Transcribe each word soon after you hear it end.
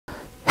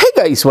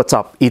Guys, what's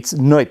up? It's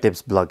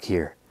NoyTebs blog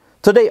here.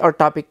 Today our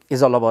topic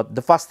is all about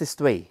the fastest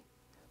way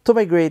to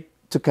migrate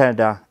to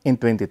Canada in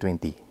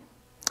 2020.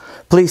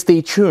 Please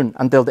stay tuned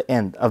until the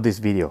end of this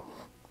video.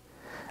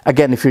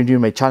 Again, if you're new to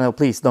my channel,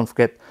 please don't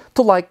forget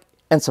to like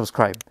and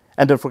subscribe.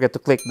 And don't forget to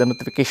click the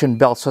notification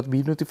bell so to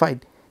be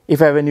notified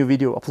if I have a new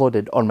video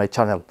uploaded on my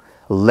channel.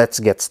 Let's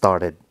get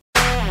started.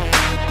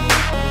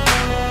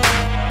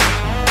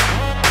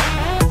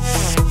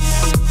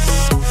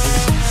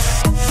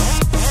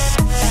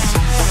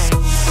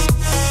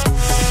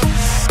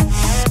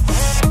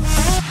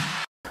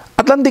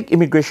 Atlantic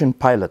Immigration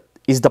Pilot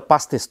is the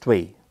fastest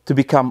way to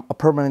become a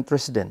permanent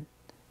resident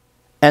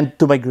and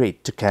to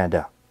migrate to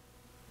Canada.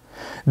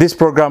 This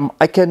program,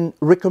 I can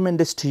recommend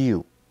this to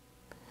you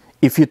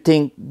if you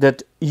think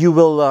that you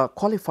will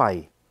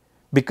qualify,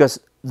 because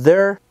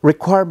their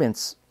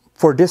requirements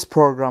for this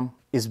program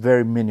is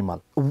very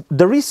minimal.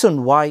 The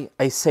reason why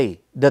I say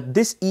that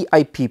this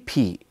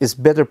EIPP is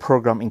better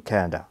program in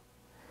Canada,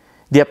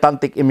 the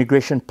Atlantic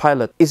Immigration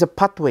Pilot is a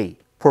pathway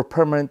for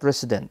permanent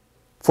resident,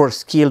 for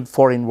skilled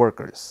foreign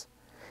workers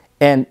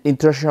and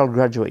international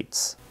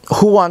graduates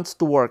who wants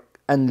to work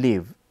and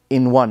live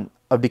in one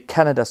of the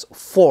Canada's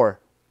 4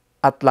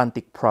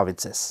 Atlantic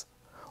provinces.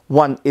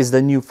 One is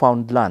the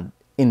Newfoundland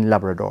in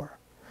Labrador.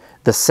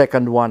 The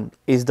second one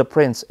is the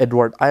Prince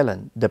Edward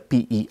Island, the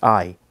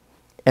PEI.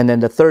 And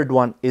then the third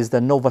one is the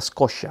Nova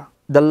Scotia.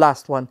 The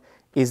last one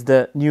is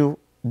the New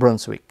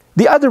Brunswick.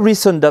 The other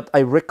reason that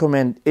I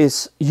recommend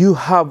is you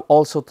have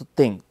also to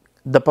think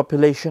the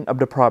population of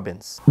the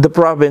province. The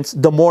province,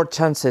 the more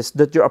chances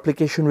that your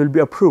application will be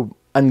approved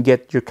and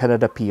get your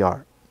Canada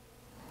PR.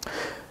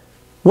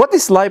 What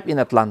is life in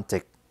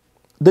Atlantic?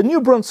 The New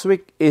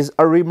Brunswick is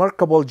a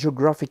remarkable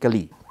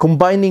geographically,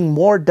 combining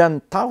more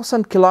than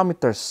 1,000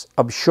 kilometers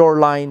of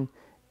shoreline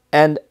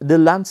and the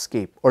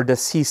landscape or the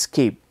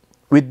seascape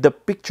with the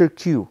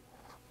picturesque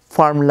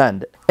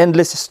farmland,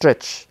 endless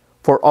stretch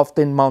for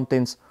often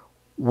mountains,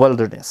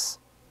 wilderness.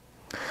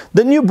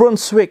 The New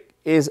Brunswick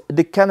is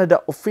the Canada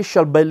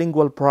official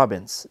bilingual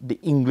province, the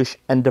English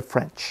and the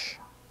French.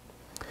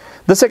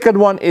 The second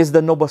one is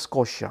the Nova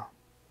Scotia.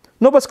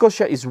 Nova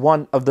Scotia is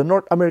one of the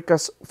North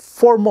America's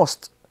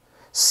foremost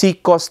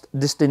seacoast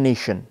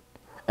destination,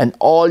 and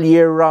all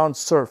year-round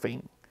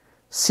surfing,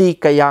 sea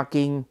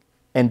kayaking,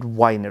 and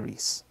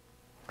wineries.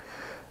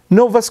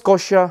 Nova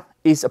Scotia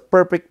is a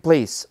perfect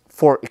place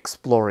for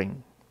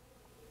exploring.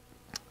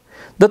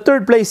 The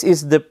third place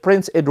is the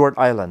Prince Edward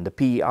Island, the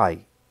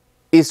PEI.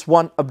 Is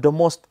one of the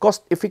most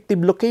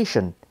cost-effective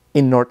locations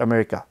in North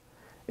America.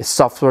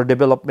 Software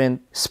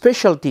development,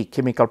 specialty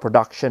chemical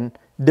production,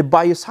 the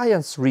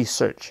bioscience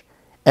research,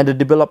 and the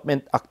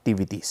development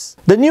activities.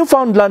 The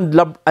Newfoundland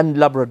and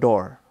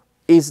Labrador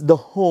is the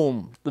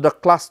home to the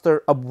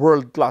cluster of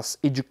world-class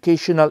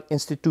educational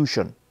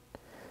institutions,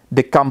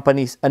 the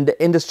companies and the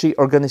industry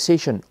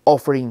organization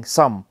offering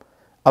some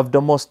of the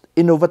most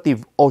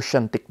innovative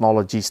ocean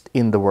technologies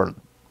in the world.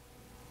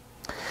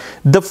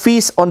 The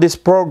fees on this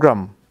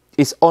program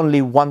is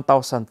only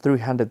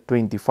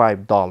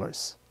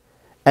 $1,325,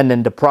 and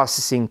then the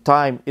processing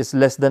time is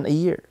less than a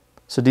year.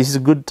 So this is a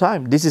good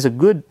time. This is a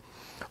good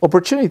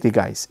opportunity,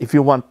 guys, if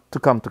you want to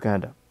come to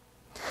Canada.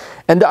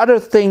 And the other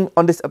thing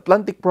on this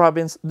Atlantic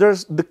province,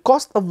 there's the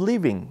cost of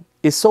living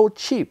is so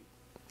cheap,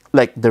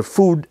 like their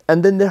food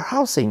and then their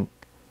housing.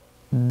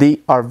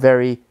 They are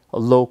very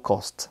low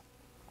cost.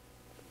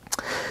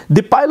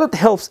 The pilot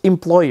helps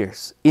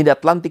employers in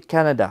Atlantic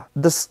Canada,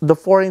 the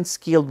foreign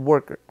skilled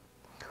worker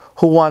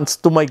who wants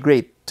to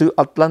migrate to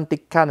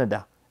Atlantic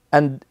Canada,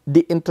 and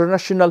the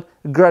international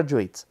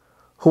graduates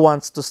who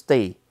wants to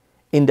stay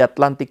in the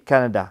Atlantic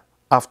Canada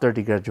after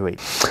they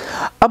graduate.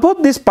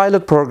 About this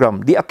pilot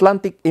program, the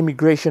Atlantic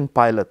Immigration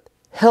Pilot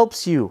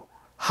helps you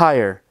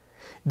hire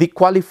the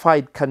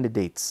qualified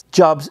candidates,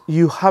 jobs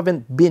you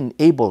haven't been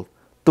able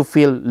to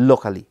fill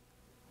locally.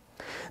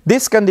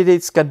 These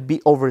candidates can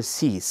be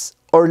overseas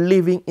or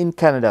living in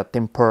Canada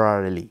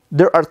temporarily.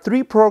 There are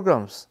 3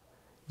 programs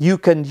you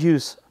can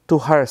use to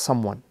hire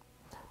someone.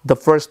 The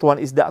first one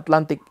is the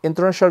Atlantic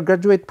International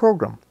Graduate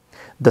Program.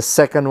 The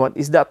second one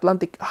is the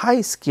Atlantic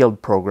High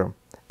Skilled Program.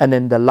 And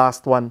then the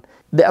last one,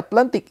 the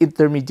Atlantic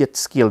Intermediate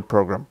Skilled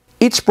Program.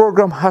 Each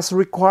program has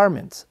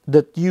requirements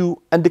that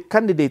you and the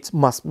candidates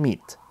must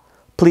meet.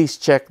 Please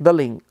check the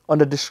link on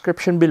the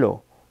description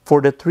below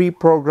for the 3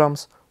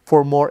 programs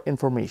for more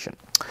information.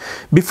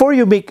 Before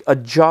you make a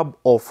job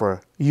offer,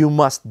 you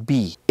must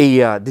be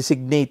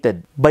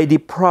designated by the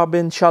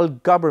provincial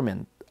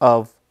government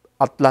of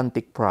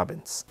Atlantic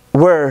province,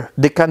 where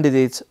the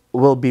candidates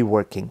will be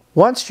working.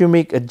 Once you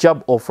make a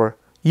job offer,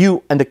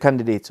 you and the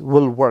candidates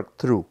will work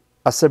through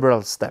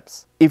several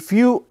steps. If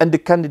you and the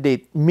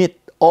candidate meet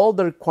all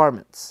the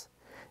requirements,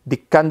 the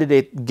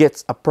candidate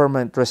gets a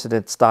permanent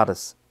resident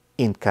status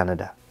in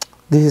Canada.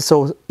 This is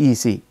so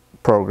easy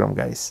program,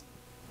 guys.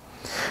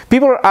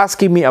 People are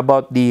asking me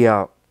about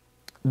the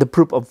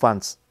proof of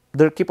funds.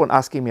 They keep on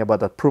asking me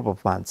about the proof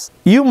of funds.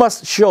 You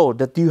must show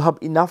that you have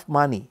enough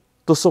money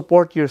to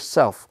support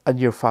yourself and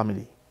your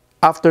family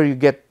after you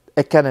get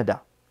a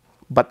Canada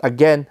But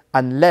again,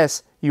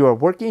 unless you are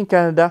working in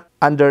Canada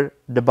under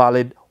the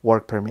valid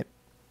work permit.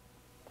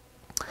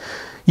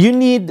 You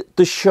need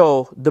to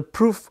show the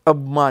proof of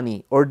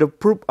money or the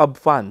proof of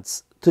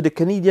funds to the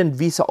Canadian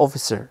visa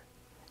officer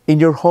in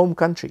your home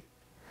country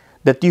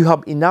that you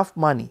have enough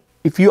money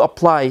if you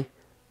apply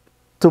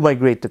to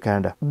migrate to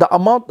Canada. The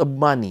amount of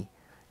money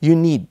you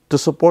need to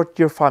support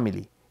your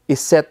family is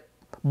set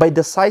by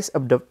the size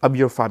of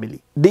your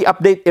family. They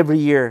update every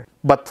year,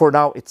 but for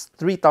now it's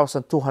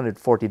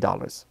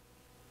 $3,240.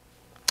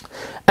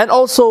 And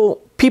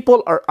also,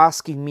 people are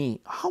asking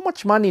me, how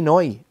much money,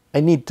 Noy, I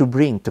need to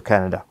bring to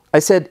Canada? I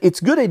said,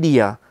 it's a good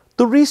idea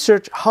to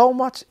research how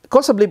much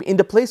cost of living in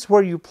the place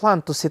where you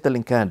plan to settle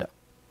in Canada.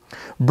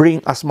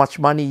 Bring as much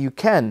money you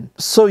can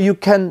so you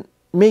can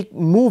make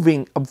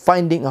moving and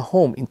finding a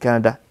home in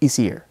Canada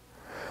easier.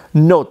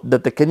 Note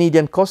that the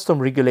Canadian custom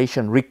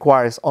regulation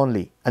requires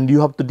only, and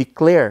you have to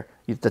declare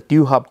that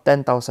you have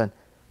 10,000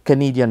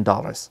 Canadian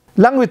dollars.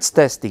 Language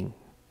testing.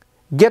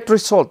 Get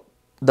results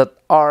that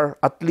are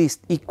at least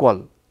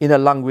equal in a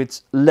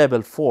language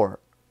level 4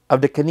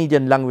 of the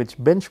Canadian language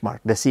benchmark,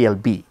 the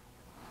CLB.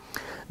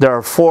 There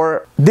are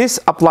 4. This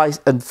applies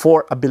in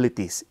 4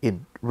 abilities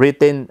in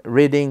written,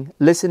 reading,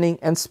 listening,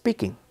 and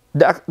speaking.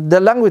 The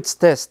language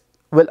test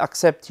will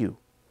accept you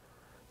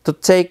to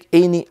take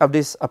any of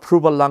these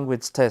approval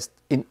language tests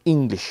in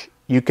English.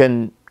 You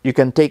can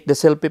take the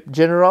CELPIP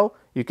General,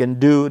 you can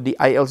do the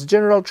IELTS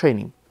General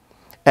Training.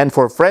 And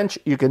for French,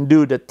 you can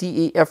do the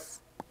TEF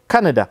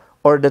Canada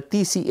or the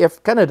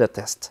TCF Canada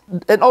test.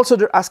 And also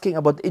they're asking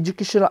about the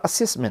educational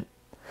assessment.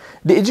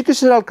 The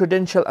Educational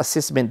Credential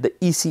Assessment, the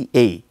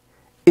ECA,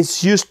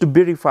 is used to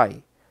verify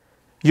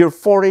your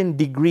foreign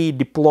degree,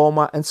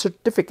 diploma, and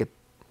certificate,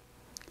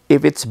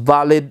 if it's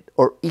valid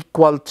or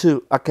equal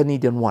to a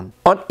Canadian one.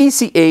 On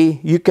ECA,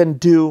 you can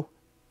do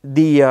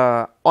the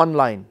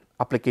online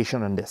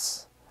application on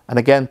this. And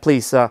again,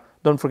 please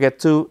don't forget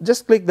to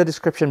just click the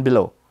description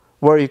below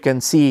where you can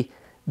see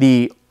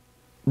the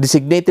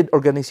designated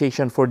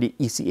organization for the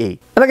ECA.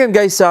 And again,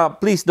 guys,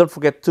 please don't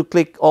forget to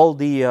click all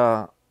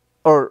the,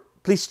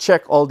 please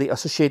check all the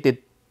associated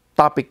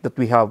topic that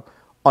we have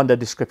on the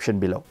description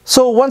below.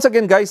 So once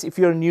again, guys, if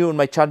you're new on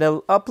my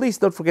channel, please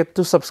don't forget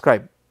to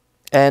subscribe.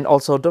 And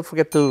also, don't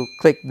forget to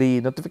click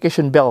the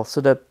notification bell so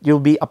that you'll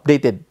be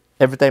updated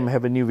every time I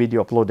have a new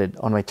video uploaded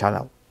on my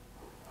channel.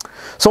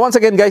 So once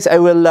again, guys, I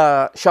will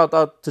shout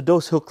out to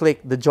those who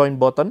click the join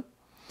button.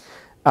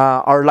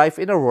 Our Life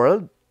in a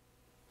World,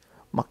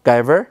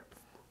 MacGyver,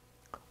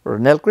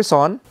 Ronel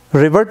Crison,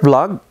 Revert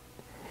Vlog,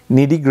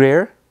 Needy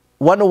Greer,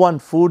 101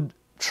 Food,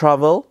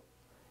 Travel,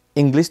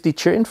 English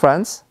Teacher in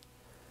France,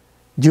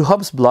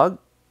 Juhab's Blog,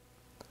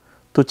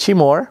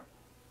 Tuchimore,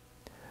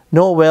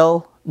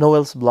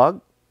 Noel's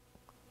Blog,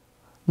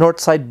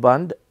 Northside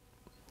Band,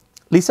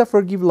 Lisa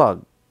Fergie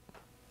Vlog,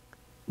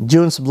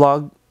 June's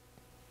Blog,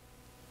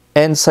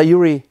 and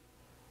Sayuri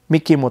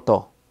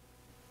Mikimoto.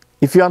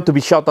 If you want to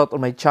be shout out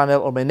on my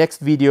channel or my next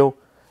video,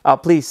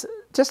 please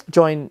just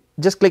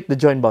click the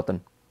join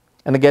button.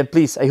 And again,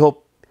 please, I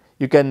hope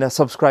you can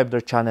subscribe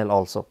their channel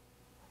also.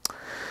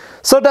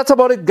 So that's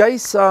about it,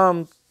 guys.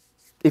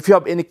 If you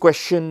have any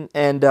question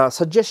and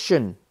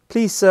suggestion,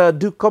 please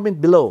do comment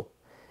below.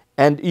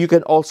 And you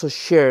can also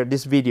share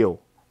this video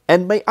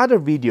and my other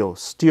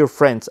videos to your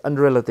friends and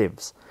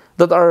relatives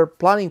that are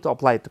planning to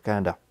apply to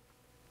Canada.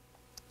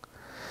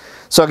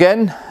 So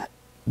again,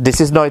 this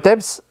is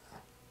NoyTebs.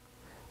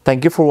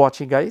 Thank you for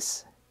watching,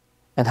 guys,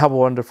 and have a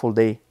wonderful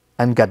day,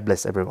 and God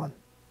bless everyone.